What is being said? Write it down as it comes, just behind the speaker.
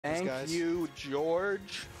Thank you,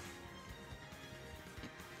 George.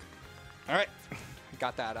 All right,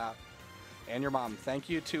 got that out. And your mom. Thank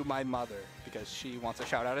you to my mother because she wants a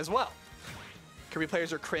shout out as well. Kirby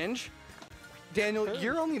players are cringe. Daniel,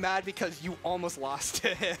 you're only mad because you almost lost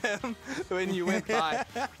to him when you went by.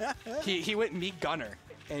 He went Meat Gunner.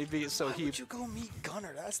 And so Why would you go Meat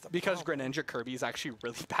Gunner? That's the because problem. Greninja Kirby is actually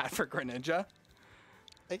really bad for Greninja.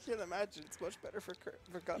 I can't imagine it's much better for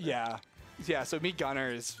Gunner. Yeah. Yeah, so Meat Gunner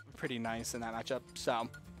is pretty nice in that matchup. So,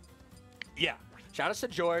 yeah. Shoutouts to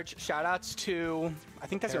George. Shoutouts to, I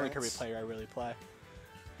think that's the only Kirby player I really play.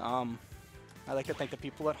 I'd like to thank the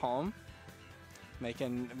people at home. I'd like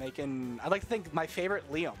to thank my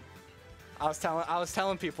favorite Liam. I was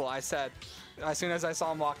telling people, I said, as soon as I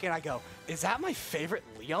saw him walk in, I go, is that my favorite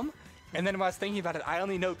Liam? And then when I was thinking about it, I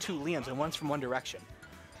only know 2 Liams, and one's from One Direction.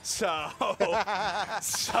 So,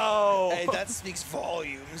 Hey, that speaks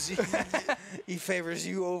volumes. He favors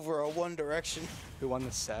you over a One Direction. Who won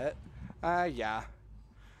the set? Yeah.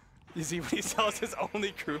 You see when he sells his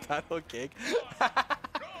only crew battle gig?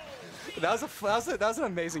 That was an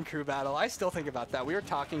amazing crew battle. I still think about that. We were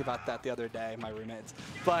talking about that the other day, my roommates.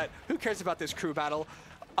 But who cares about this crew battle?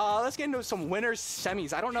 Let's get into some winners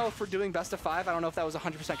semis. I don't know if we're doing best of 5. I don't know if that was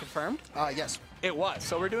 100% confirmed. Yes. It was.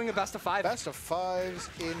 So we're doing a best of 5. Best of 5s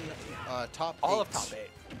in top 8. All of top 8.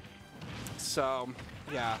 So,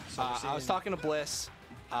 yeah. So I was talking to Bliss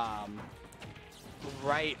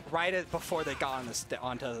right before they got on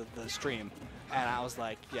onto the stream. And I was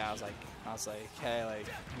like, hey, like,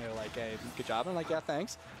 they're like, hey, good job. I'm like, yeah,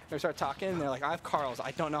 thanks. They start talking, and they're like, I have Carls.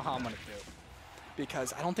 I don't know how I'm going to do.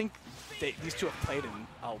 Because I don't think these two have played in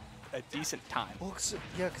a decent time. Well,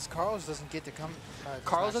 yeah, because Carls doesn't get to come.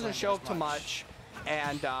 Carls doesn't show up too much,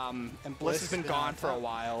 and Bliss has been gone for a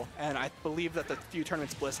while. And I believe that the few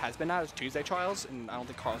tournaments Bliss has been at is Tuesday Trials, and I don't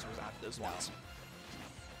think Carls was at those ones.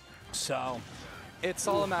 So it's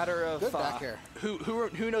all a matter of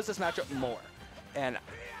who knows this matchup more. And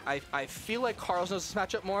I feel like Carls knows this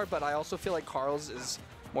matchup more, but I also feel like Carls is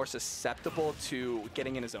more susceptible to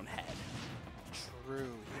getting in his own head.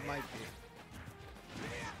 True, he might be.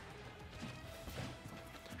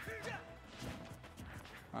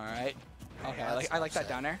 All right. Okay, I like that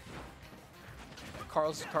down there.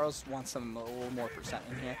 Carls wants some a little more percent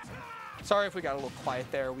in here. Sorry if we got a little quiet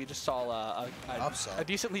there. We just saw a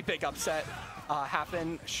decently big upset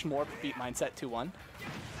happen. Schmorp beat Mindset 2-1.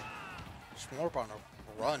 Schmorp on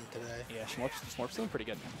a run today. Yeah, Schmorp's doing pretty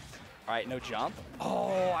good. All right, no jump. Oh,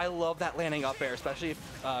 I love that landing up air, especially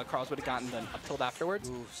if Carls would have gotten the up tilt afterwards.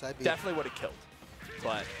 Ooh, definitely would have killed.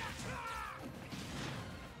 But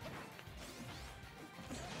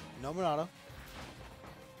no Monado.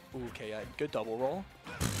 Ooh, okay, yeah, good double roll.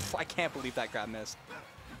 I can't believe that grab missed.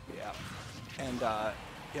 Yeah, and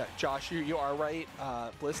yeah, Josh, you are right.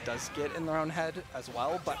 Bliss does get in their own head as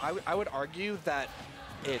well, but I would argue that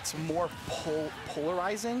it's more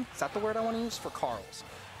polarizing. Is that the word I want to use for Carls?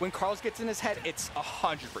 When Carls gets in his head, it's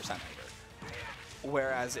 100% better.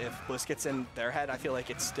 Whereas if Bliss gets in their head, I feel like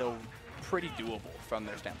it's still pretty doable from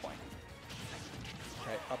their standpoint.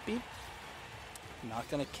 Okay, up B. Not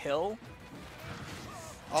gonna kill.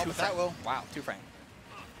 Oh, but that will. Wow, 2 frame.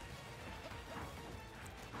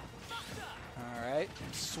 All right,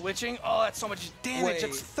 switching. Oh, that's so much damage.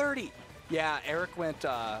 It's 30. Yeah, Eric went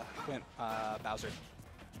Bowser.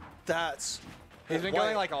 That's. He's been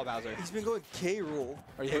going like all Bowser. He's been going K Rool.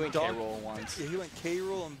 Or he went K Rool once. Yeah, he went K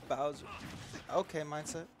Rool and Bowser. Okay,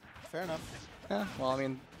 Mindset. Fair enough. Yeah. Well, I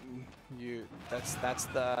mean, that's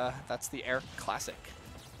the Eric classic.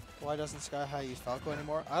 Why doesn't Sky High use Falco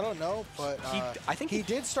anymore? I don't know, but I think he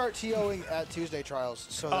did start TOing at Tuesday Trials,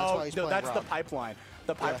 so that's why he's playing that's Rob. the pipeline.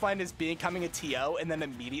 The pipeline is becoming a TO and then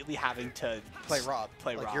immediately having to play Rob.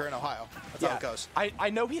 Rob. You're in Ohio. That's how it goes. I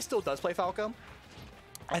know he still does play Falco.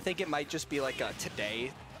 I think it might just be like a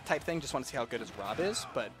today type thing. Just want to see how good his Rob is,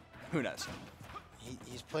 but who knows?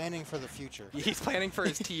 He's planning for the future. He's planning for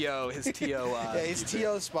his TO. Yeah, his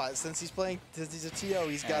TO spot. Since he's a TO,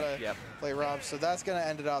 he's got to play Rob. So that's going to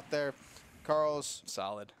end it out there. Carls.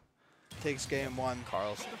 Solid. Takes game 1.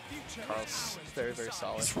 Carls, very, very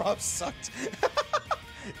solid. Rob sucked.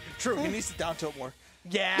 True, he needs to down tilt more.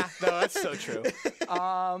 Yeah, no, that's so true.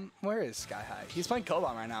 Where is Sky High? He's playing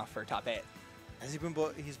Cobom right now for top 8. Has he been?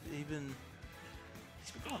 He's been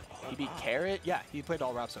going all He beat Carrot. Yeah, he played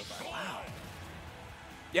all Rob so far. Wow.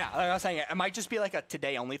 Yeah, like I was saying, it might just be like a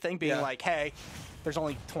today only thing, being like, hey, there's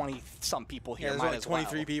only 20-some people here. Yeah, there's only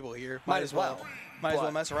 23 people here. Might as well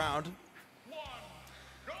mess around.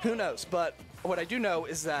 Who knows? But what I do know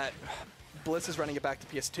is that Bliss is running it back to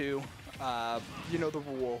PS2. You know the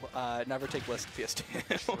rule. Never take Bliss to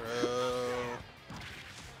PS2.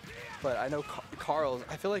 But I know Carls.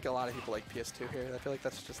 I feel like a lot of people like PS2 here. I feel like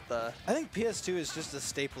that's just the. I think PS2 is just a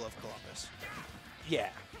staple of Columbus. Yeah.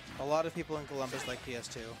 A lot of people in Columbus like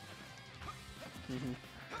PS2. Mm-hmm.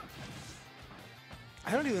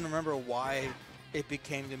 I don't even remember why it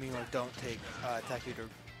became to me like, don't take Taku to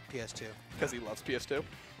PS2. Because he loves PS2.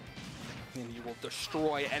 And he will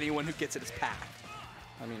destroy anyone who gets in his path.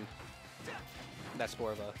 I mean, that's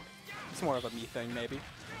more of a, it's more of a me thing maybe.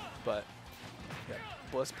 But yeah,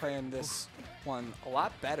 Bliss playing this one a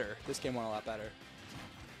lot better. This game went a lot better.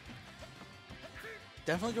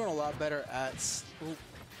 Definitely doing a lot better at.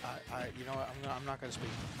 You know what? I'm not gonna speak.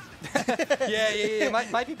 yeah.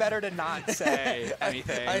 Might be better to not say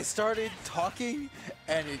anything. I started talking,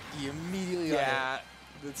 and you immediately. Yeah,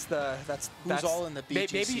 that's all in the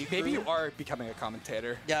BGC maybe you are becoming a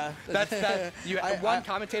commentator. Yeah, you one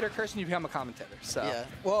commentator curse and you become a commentator. So yeah.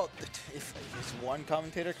 Well, if it's one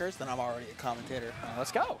commentator curse, then I'm already a commentator.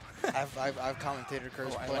 Let's go. I've commentator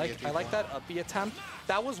cursed. I like that upbeat attempt.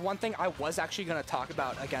 That was one thing I was actually going to talk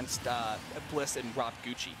about against Bliss and Rob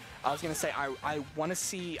Gucci. I was going to say I wanted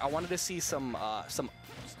to see some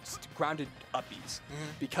grounded upbeats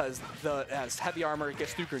because as heavy armor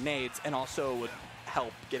gets through grenades and also would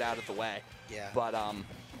help get out of the way. Yeah. But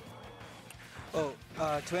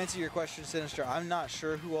to answer your question, Sinister, I'm not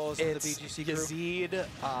sure who all is in the BGC crew. Yazid,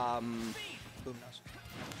 who knows?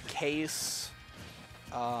 Case.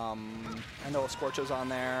 I know Scorcho's on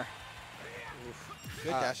there. Oof.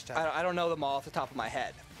 Good dash attack. I don't know them all off the top of my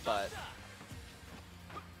head, but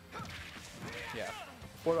yeah.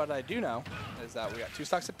 What I do know is that we got 2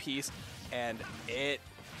 stocks apiece, and it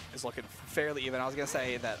is looking fairly even. I was gonna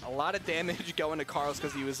say that a lot of damage going to Carls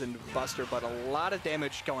because he was in Buster, but a lot of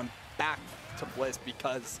damage going back to Bliss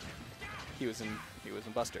because he was in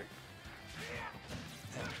Buster.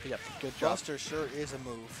 Yep, good job. Buster sure is a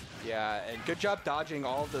move. Yeah, and good job dodging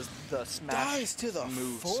all of the smash Dies to the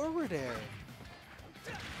moves. Forward air.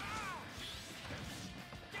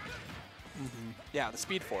 Yeah, the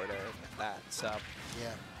speed forward air, that. So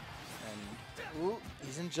yeah. And ooh,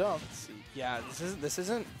 he's in jump. let's see. Yeah, this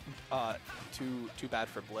isn't too bad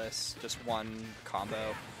for Bliss. Just one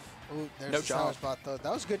combo. Ooh, there's No the jump. spot though.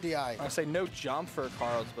 That was good DI. I'll say no jump for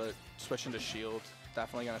Carls, but switching to shield.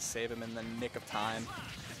 Definitely going to save him in the nick of time.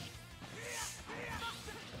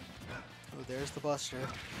 Oh, there's the Buster.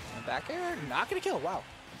 And back air, not going to kill. Wow.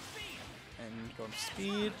 And going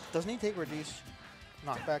speed. Doesn't he take reduce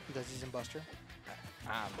knockback because he's in Buster?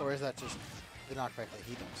 Or is that just the knockback that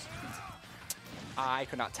he does? I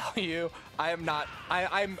could not tell you. I am not.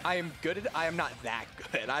 I am good at. I am not that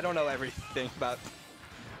good. I don't know everything about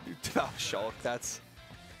Shulk. That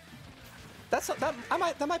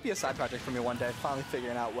might be a side project for me one day. Finally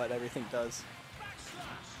figuring out what everything does.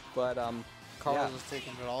 But Carls was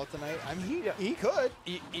taking it all tonight. I mean, he could.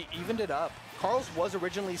 He evened it up. Carls was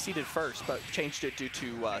originally seeded first, but changed it due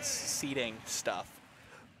to seeding stuff.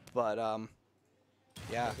 But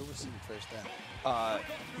yeah. Who was seeded first then?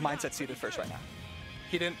 Mindset seeded first right now.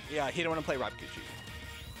 He didn't want to play Rob Gucci.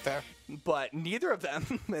 Fair. But neither of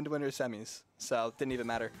them in the winter semis, so it didn't even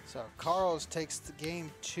matter. So Carls takes the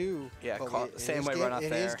game 2. Yeah, same way run up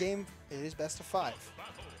there. It is best of 5.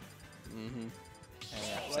 Mm-hmm.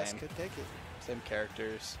 Yeah, West same. could take it. Same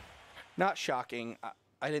characters. Not shocking.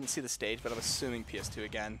 I didn't see the stage, but I'm assuming PS2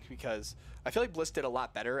 again because I feel like Bliss did a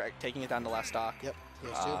lot better at taking it down to last stock. Yep,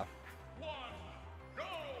 PS2.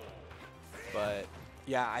 But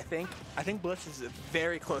yeah, I think Bliss is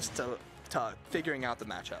very close to figuring out the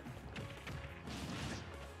matchup.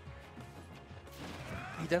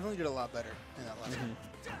 He definitely did a lot better in that last one.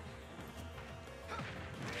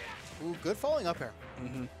 Ooh, good falling up air.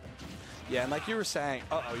 Yeah, and like you were saying,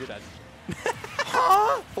 oh, you're dead.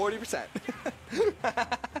 40%.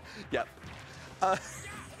 Yep.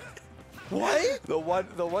 What?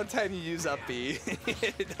 The one time you use up B,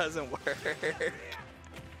 it doesn't work.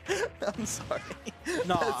 I'm sorry.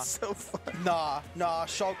 Nah. That's so fun. Nah,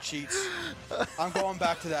 Shulk cheats. I'm going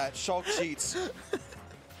back to that. Shulk cheats.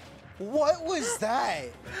 What was that?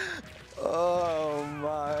 Oh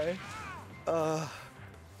my.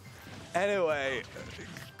 Anyway,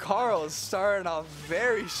 Carl's starting off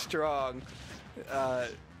very strong.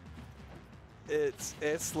 This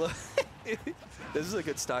is a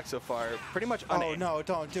good stock so far. Pretty much unanswered. Oh no,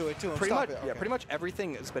 don't do it to him. Pretty Stop much, it. Okay. yeah, pretty much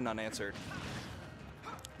everything has been unanswered.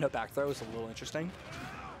 No back throw is a little interesting.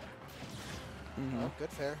 Oh, good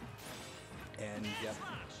fair. And yep.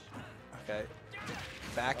 Okay.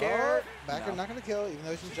 Back air. Back air, not gonna kill, even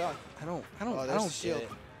though he's in jump. I don't there's get the shield. it.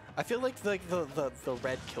 I feel like the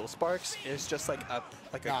red kill sparks is just like a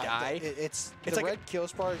guy. It's the like red kill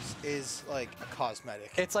sparks is like a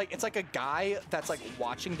cosmetic. It's like a guy that's like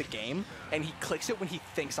watching the game and he clicks it when he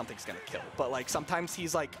thinks something's gonna kill. But like sometimes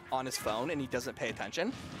he's like on his phone and he doesn't pay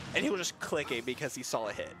attention, and he'll just click it because he saw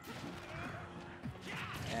a hit.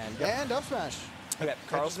 And up smash. Okay,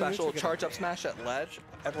 Carls special charge up smash at ledge.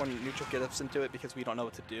 Everyone neutral get ups into it because we don't know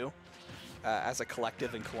what to do. As a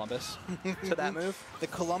collective in Columbus to that move. The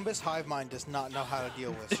Columbus hive mind does not know how to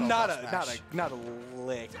deal with not a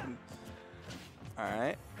lick. All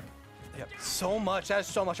right. Yep. So much. That's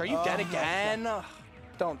so much. Are you dead again?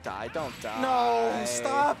 Don't die. Don't die. No,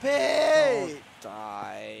 stop it. Don't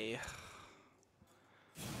die.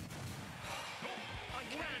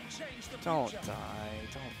 Don't die.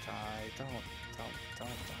 Don't die. Don't die.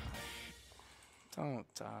 Don't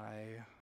die.